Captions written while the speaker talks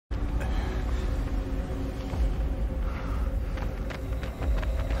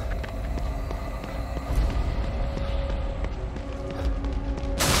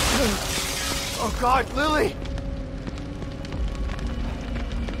God, Lily!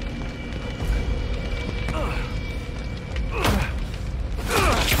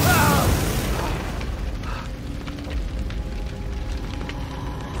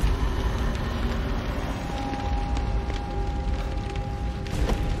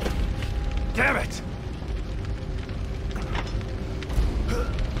 Damn it!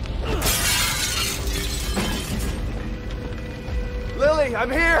 Lily,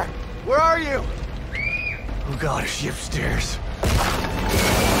 I'm here! Where are you? Oh God, is she upstairs?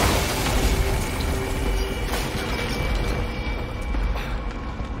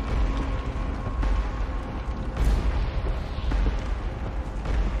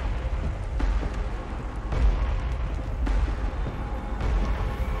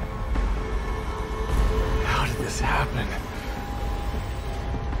 How did this happen?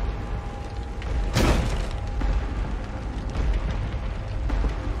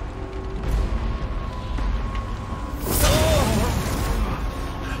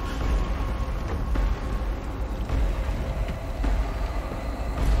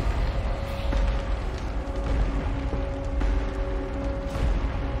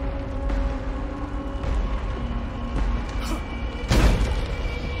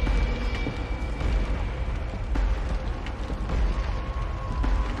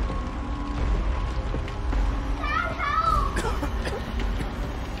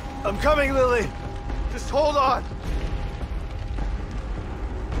 I'm coming, Lily! Just hold on!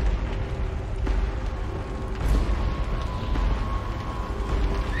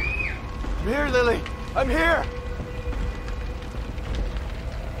 I'm here, Lily! I'm here!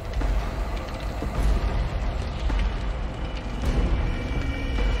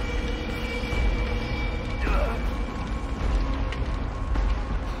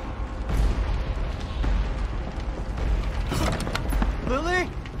 Lily?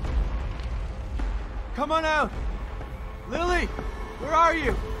 Come on out! Lily! Where are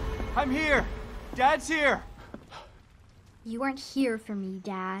you? I'm here! Dad's here! You weren't here for me,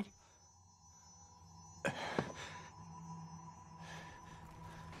 Dad.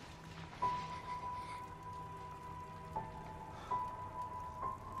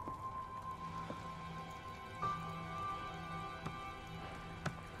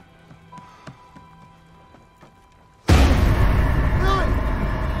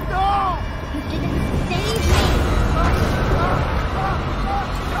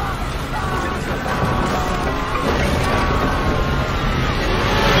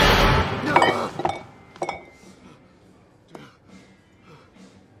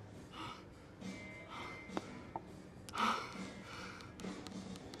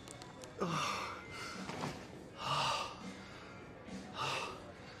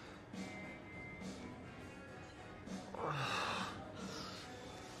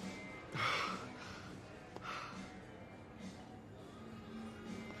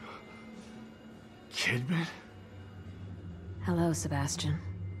 Kidman? Hello, Sebastian.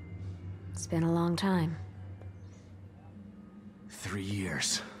 It's been a long time. 3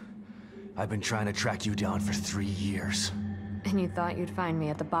 years. I've been trying to track you down for 3 years. And you thought you'd find me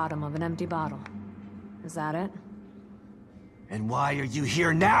at the bottom of an empty bottle. Is that it? And why are you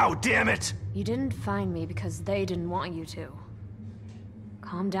here now, damn it? You didn't find me because they didn't want you to.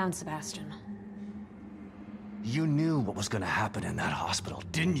 Calm down, Sebastian. You knew what was gonna happen in that hospital,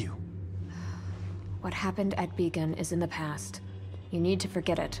 didn't you? What happened at Beacon is in the past. You need to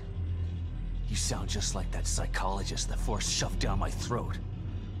forget it. You sound just like that psychologist the Force shoved down my throat.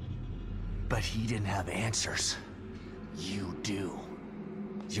 But he didn't have answers. You do.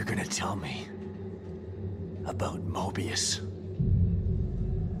 You're gonna tell me about Mobius.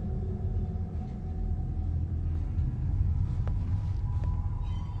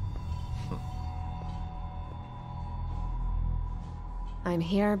 I'm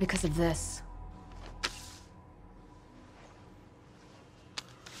here because of this.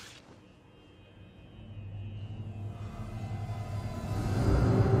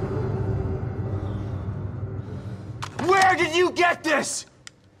 Where did you get this?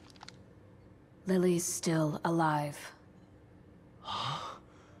 Lily's still alive.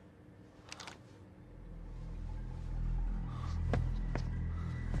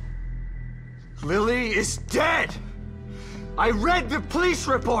 Lily is dead! I read the police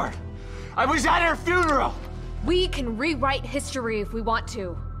report! I was at her funeral! We can rewrite history if we want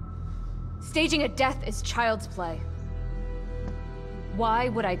to. Staging a death is child's play. Why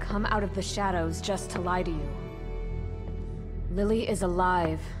would I come out of the shadows just to lie to you? Lily is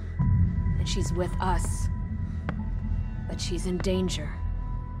alive, and she's with us. But she's in danger.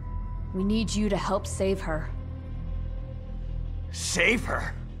 We need you to help save her. Save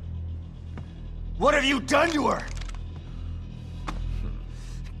her? What have you done to her?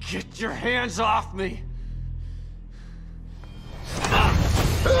 Get your hands off me!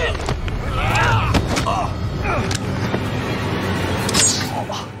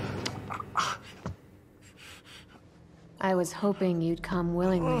 I was hoping you'd come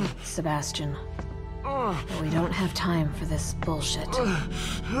willingly, Sebastian. But we don't have time for this bullshit.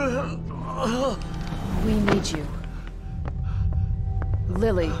 We need you.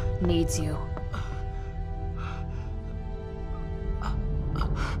 Lily needs you.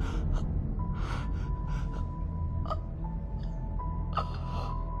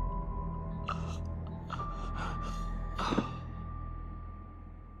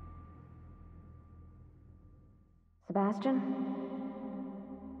 Sebastian?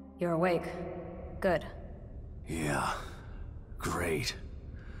 You're awake. Good. Yeah. Great.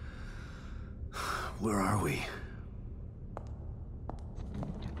 Where are we?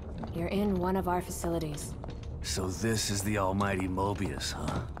 You're in one of our facilities. So this is the almighty Mobius,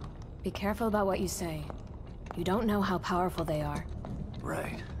 huh? Be careful about what you say. You don't know how powerful they are.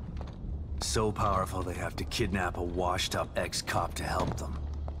 Right. So powerful they have to kidnap a washed-up ex-cop to help them.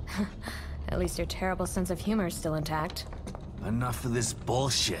 At least your terrible sense of humor is still intact. Enough of this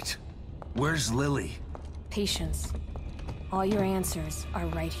bullshit. Where's Lily? Patience. All your answers are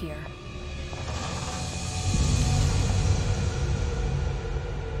right here.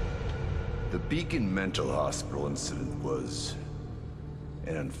 The Beacon Mental Hospital incident was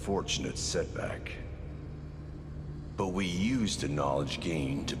an unfortunate setback. But we used the knowledge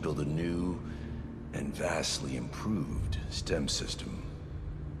gained to build a new and vastly improved STEM system.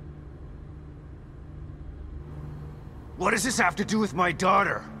 What does this have to do with my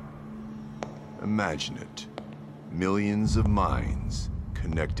daughter? Imagine it. Millions of minds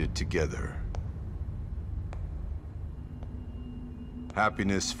connected together.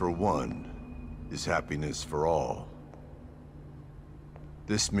 Happiness for one is happiness for all.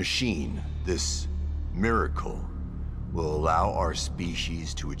 This machine, this miracle, will allow our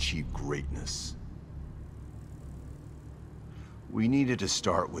species to achieve greatness. We needed to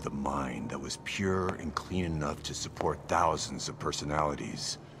start with a mind that was pure and clean enough to support thousands of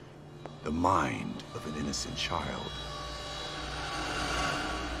personalities. The mind of an innocent child.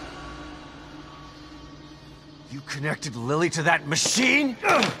 You connected Lily to that machine?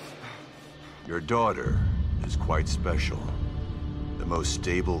 Your daughter is quite special. The most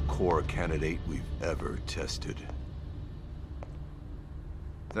stable core candidate we've ever tested.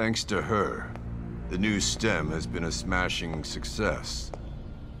 Thanks to her, the new STEM has been a smashing success.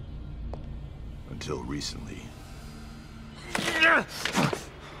 Until recently.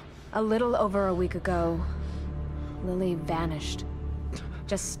 A little over a week ago, Lily vanished.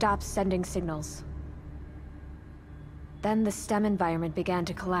 Just stopped sending signals. Then the STEM environment began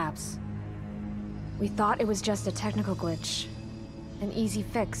to collapse. We thought it was just a technical glitch, an easy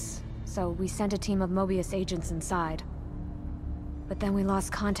fix, so we sent a team of Mobius agents inside. But then we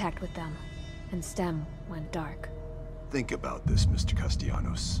lost contact with them, and STEM went dark. Think about this, Mr.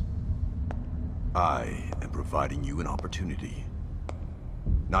 Castellanos. I am providing you an opportunity.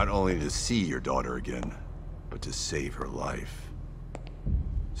 Not only to see your daughter again, but to save her life.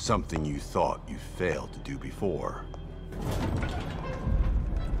 Something you thought you failed to do before.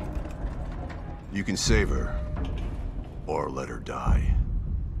 You can save her, or let her die.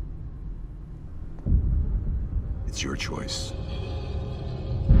 It's your choice.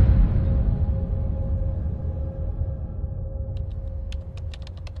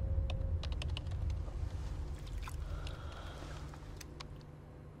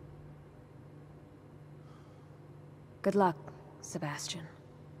 Good luck, Sebastian.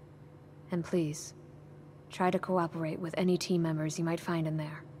 And please, try to cooperate with any team members you might find in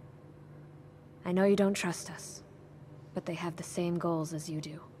there. I know you don't trust us, but they have the same goals as you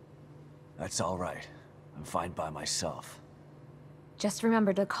do. That's all right. I'm fine by myself. Just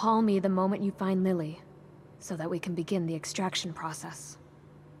remember to call me the moment you find Lily, so that we can begin the extraction process.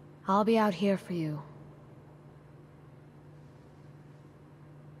 I'll be out here for you.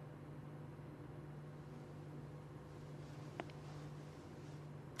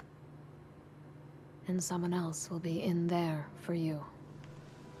 And someone else will be in there for you.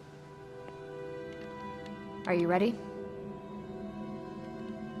 Are you ready?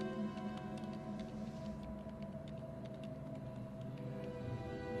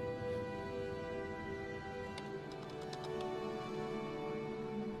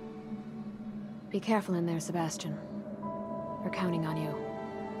 Be careful in there, Sebastian. We're counting on you.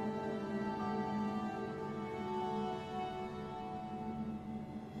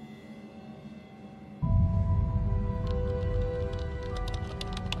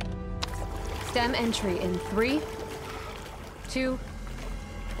 STEM entry in 3, 2,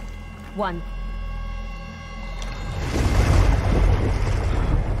 1.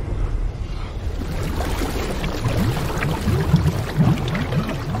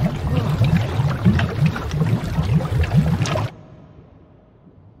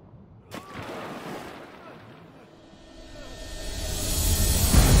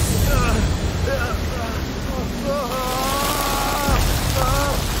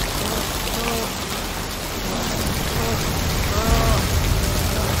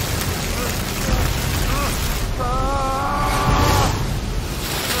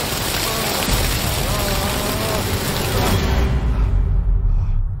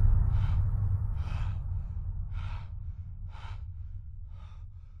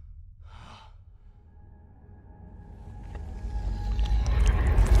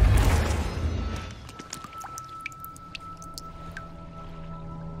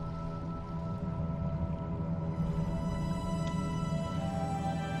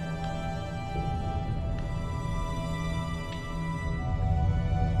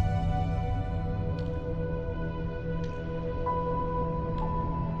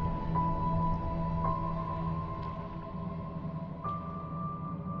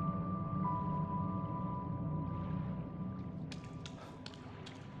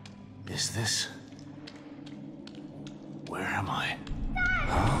 Is this... Where am I?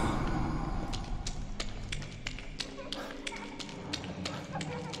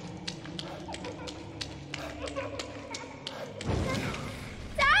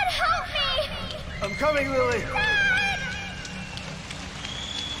 Dad, help me! I'm coming, Lily!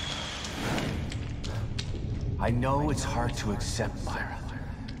 I know it's hard to accept, Myra,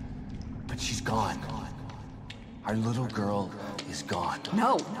 but she's gone. Our little girl is gone.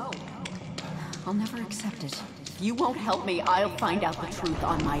 No. I'll never accept it. If you won't help me, I'll find out the truth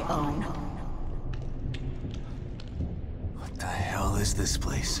on my own. What the hell is this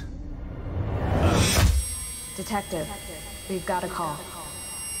place? Detective, we've got a call.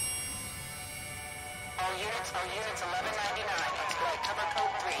 All units 1199. Exploit cover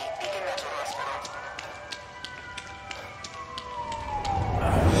code 3, Beacon Mental Hospital.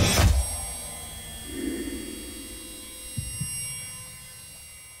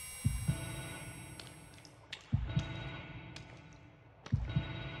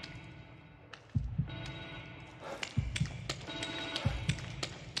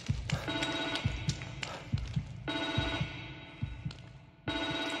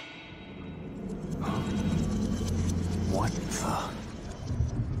 What the...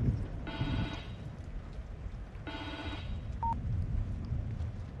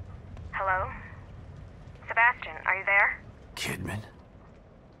 Hello? Sebastian, are you there? Kidman?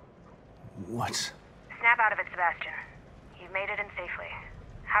 What's... Snap out of it, Sebastian. You've made it in safely.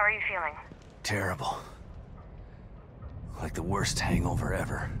 How are you feeling? terrible. Like the worst hangover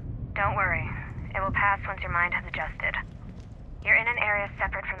ever. Don't worry. It will pass once your mind has adjusted. You're in an area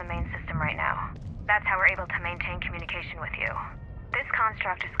separate from the main system right now. That's how we're able to maintain communication with you. This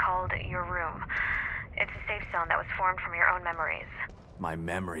construct is called your room. It's a safe zone that was formed from your own memories. My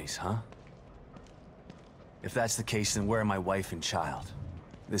memories, huh? If that's the case, then where are my wife and child?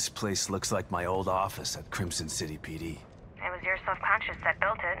 This place looks like my old office at Crimson City PD. It was your subconscious that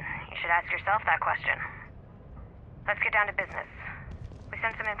built it. You should ask yourself that question. Let's get down to business. We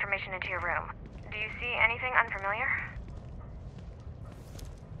sent some information into your room. Do you see anything unfamiliar?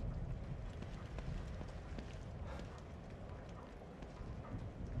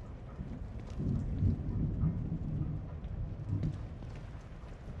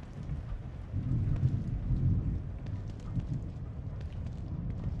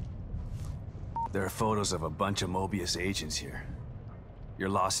 There are photos of a bunch of Mobius agents here. Your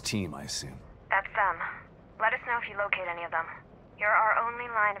lost team, I assume. That's them. Let us know if you locate any of them. You're our only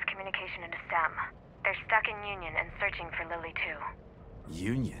line of communication into STEM. They're stuck in Union and searching for Lily too.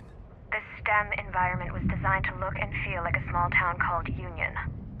 Union? This STEM environment was designed to look and feel like a small town called Union.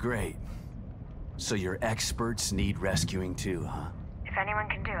 Great. So your experts need rescuing too, huh? If anyone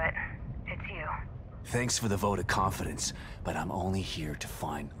can do it, it's you. Thanks for the vote of confidence, but I'm only here to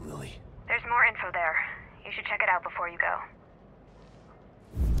find Lily. There's more info there. You should check it out before you go.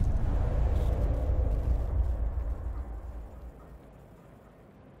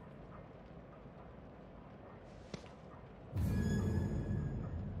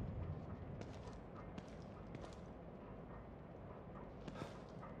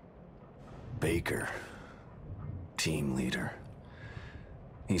 Baker. Team leader.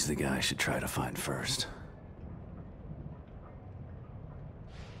 He's the guy I should try to find first.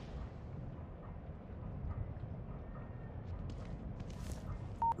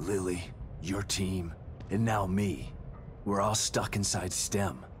 Lily, your team, and now me. We're all stuck inside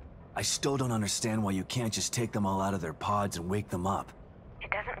STEM. I still don't understand why you can't just take them all out of their pods and wake them up.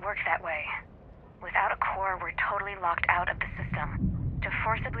 It doesn't work that way. Without a core, we're totally locked out of the system. To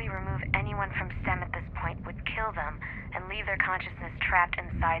forcibly remove anyone from STEM at this point would kill them and leave their consciousness trapped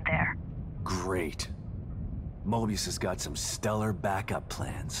inside there. Great. Mobius has got some stellar backup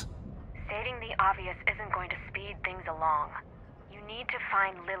plans. Stating the obvious isn't going to speed things along. You need to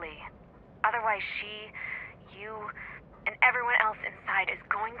find Lily. Otherwise she, you, and everyone else inside is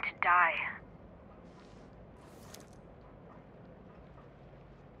going to die.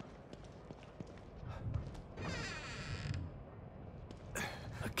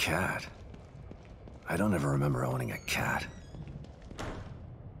 A cat? I don't ever remember owning a cat.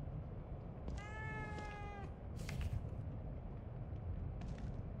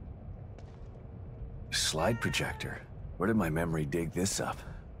 Slide projector? Where did my memory dig this up?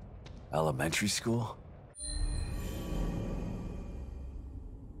 Elementary school?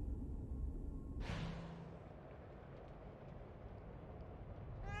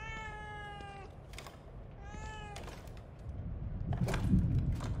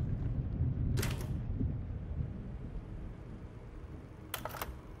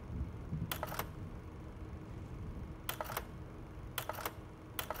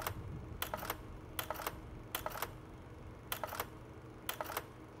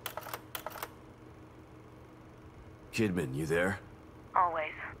 Kidman, you there?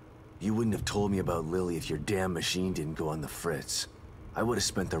 Always. You wouldn't have told me about Lily if your damn machine didn't go on the fritz. I would have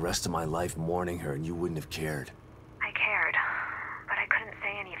spent the rest of my life mourning her and you wouldn't have cared. I cared, but I couldn't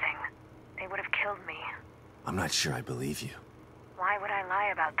say anything. They would have killed me. I'm not sure I believe you. Why would I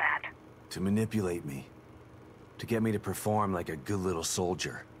lie about that? To manipulate me. To get me to perform like a good little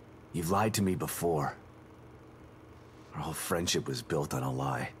soldier. You've lied to me before. Our whole friendship was built on a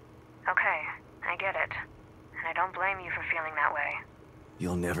lie. Okay, I get it. And I don't blame you for feeling that way.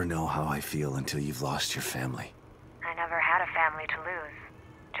 You'll never know how I feel until you've lost your family. I never had a family to lose.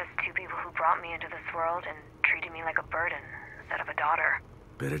 Just two people who brought me into this world and treated me like a burden instead of a daughter.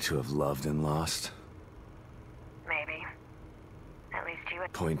 Better to have loved and lost. Maybe. At least you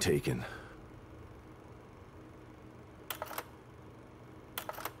had— Point taken.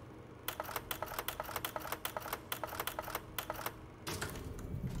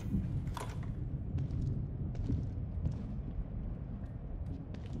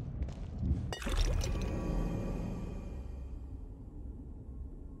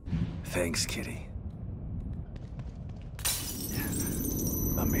 Thanks, Kitty.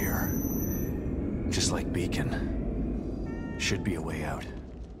 A mirror. Just like Beacon. Should be a way out.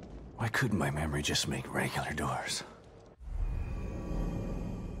 Why couldn't my memory just make regular doors?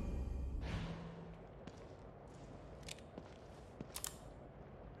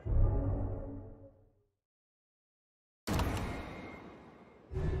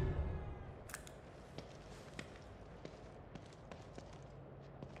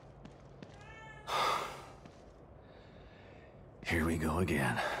 Here we go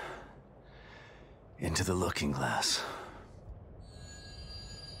again. Into the looking glass.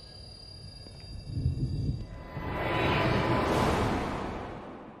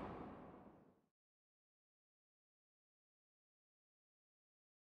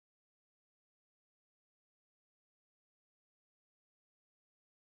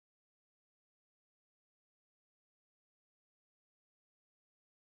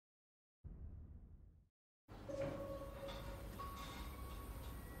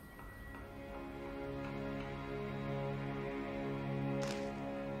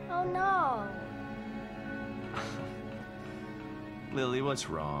 Oh no. Lily, what's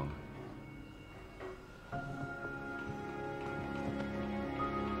wrong?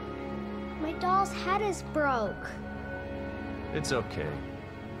 My doll's head is broke. It's okay.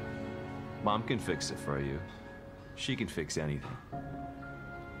 Mom can fix it for you. She can fix anything.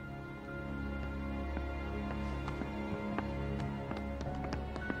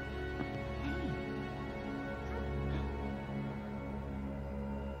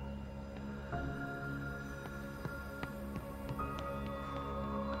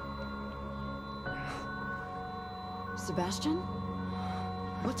 Sebastian?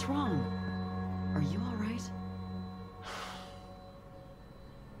 What's wrong? Are you all right?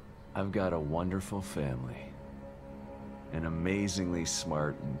 I've got a wonderful family. An amazingly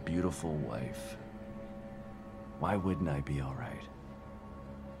smart and beautiful wife. Why wouldn't I be all right?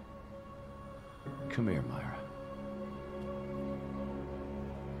 Come here, Myra.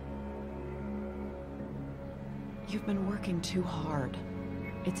 You've been working too hard.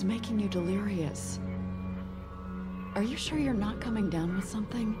 It's making you delirious. Are you sure you're not coming down with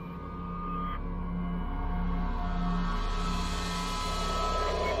something?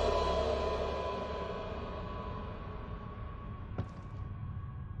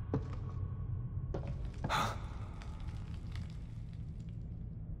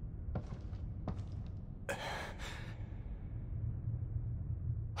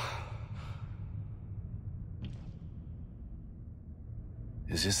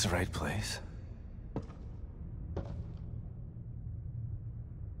 Is this the right place?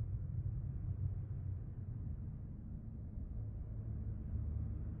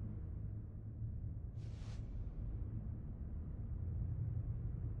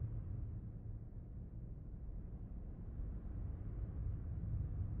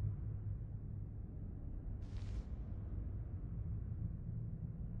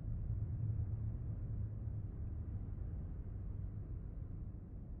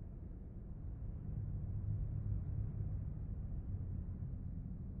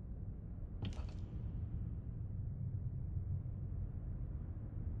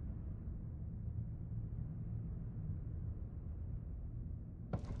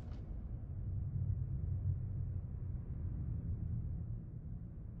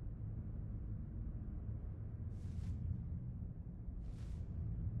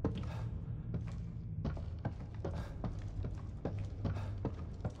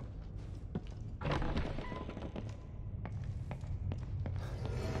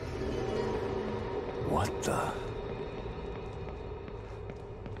 What the?